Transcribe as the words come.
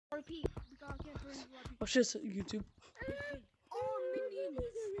repeat. God, I can't turn into RP. Oh shit, YouTube. All minions.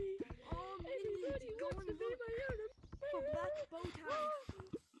 All minions going for black bow ties.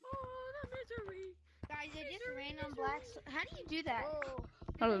 Oh, the misery. Guys, it just ran on black. How do you do that? Whoa.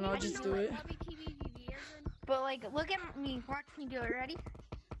 I don't know, just do it. But like, look at me. Watch me do it. Ready?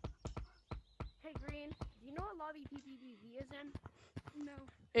 Hey, Green, do you know what lobby PPPV is in? No.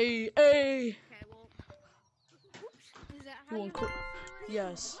 Hey. Okay, well. Oops. Is that how You you went know?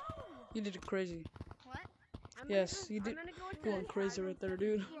 Yes. You did it crazy. What? Yes, you did. You went crazy right there,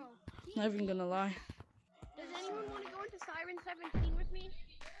 dude. Not even gonna lie. Does anyone want to go into Siren 17 with me?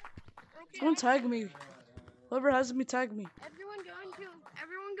 Okay. Someone tag me. Whoever has me, tag me. Everyone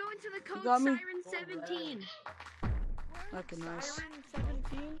go into the code got me? Siren 17. Okay, nice. Siren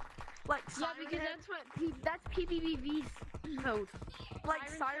 17? Like yeah, because that's PPVV's code. Like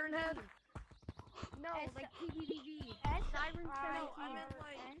Siren Head? No, like PPVV. Siren 17. I meant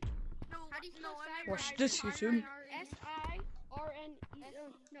like... No, How do you spell Siren? Watch this, YouTube. S-I-R-N-E...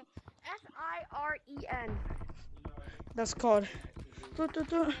 No, S-I-R-E-N. That's called. Siren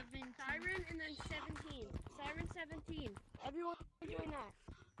and then 17. Siren 17. Everyone doing that.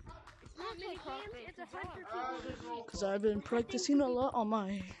 It's not mini games, it's a hunter PPV. Because I've been practicing a lot on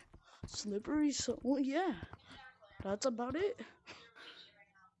my slippery, so yeah. That's about it.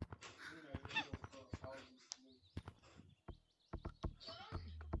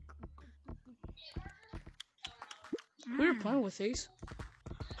 We were playing with these.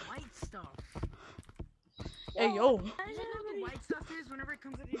 White stuff. Hey, yo. You know what the white stuff is whenever it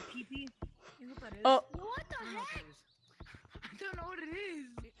comes out of your pee-pee? You know what that is? What the I don't know what heck? that is. I don't know what it is.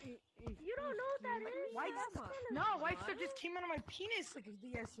 You don't know what that is? White stuff. No, white stuff just came out of my penis like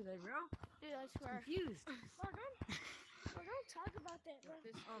yesterday, bro. Dude, I swear. Confused. Don't talk about that, bro.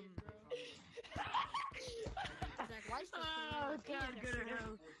 Oh, God, go to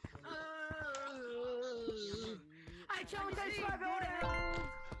hell. I challenge my vote.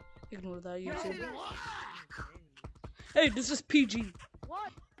 Ignore that, YouTube. Hey, this is PG.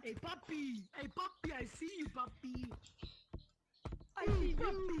 What? Hey, puppy. Hey, puppy. I see you, puppy. I see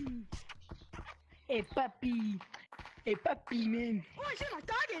you. Hey, puppy. Hey, puppy, man. Oh, I see my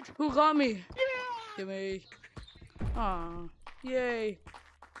target. Who got me? Yeah. Give me. Aw. Yay.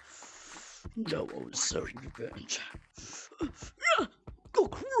 No one serving revenge. Go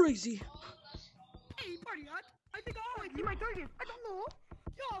crazy. Hey, party hut. I think I see my target. I don't know.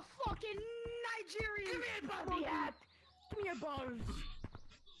 You're fucking Nigerian. Give me a puppy hat. Give me your balls.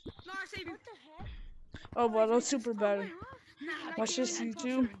 No, I save you. What the heck? Oh, wow, that's super bad. Watch this,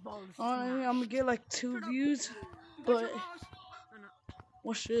 YouTube. I'm gonna get like 2 views, but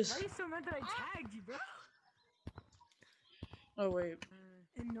watch this. Why are you so mad that I tagged you, bro? Oh, wait.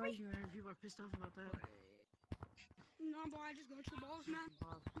 It annoys me whenever people are pissed off about that. No, boy, I just got your balls, man.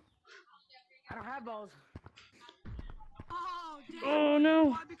 I don't have balls. Oh, damn. Oh, no.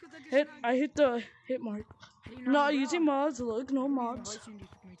 Why? Because I just I hit the hit mark. Not using mods. Look, no mods.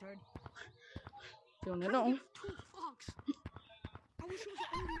 Don't know. Two fucks. I wish it was an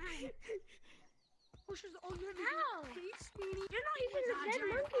old man. I wish it was an old man. How? You're not even a dead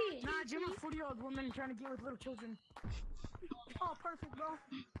monkey. Nah, Jim, a 40-year-old woman trying to get with little children. Oh, perfect, bro.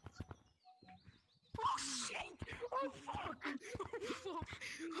 Oh, shit! Oh, fuck! Oh, fuck!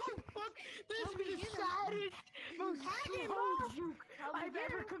 Oh, fuck! This is the saddest, most slow juke I've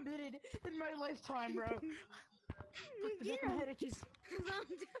ever committed in my lifetime, bro. Look, the back of my head itches.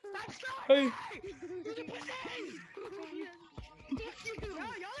 Stop! Hey. You're the pussy! Y'all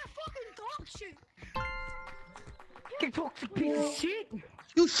are fucking dog shit! You toxic piece of shit!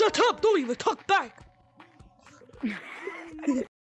 You shut up! Don't even talk back!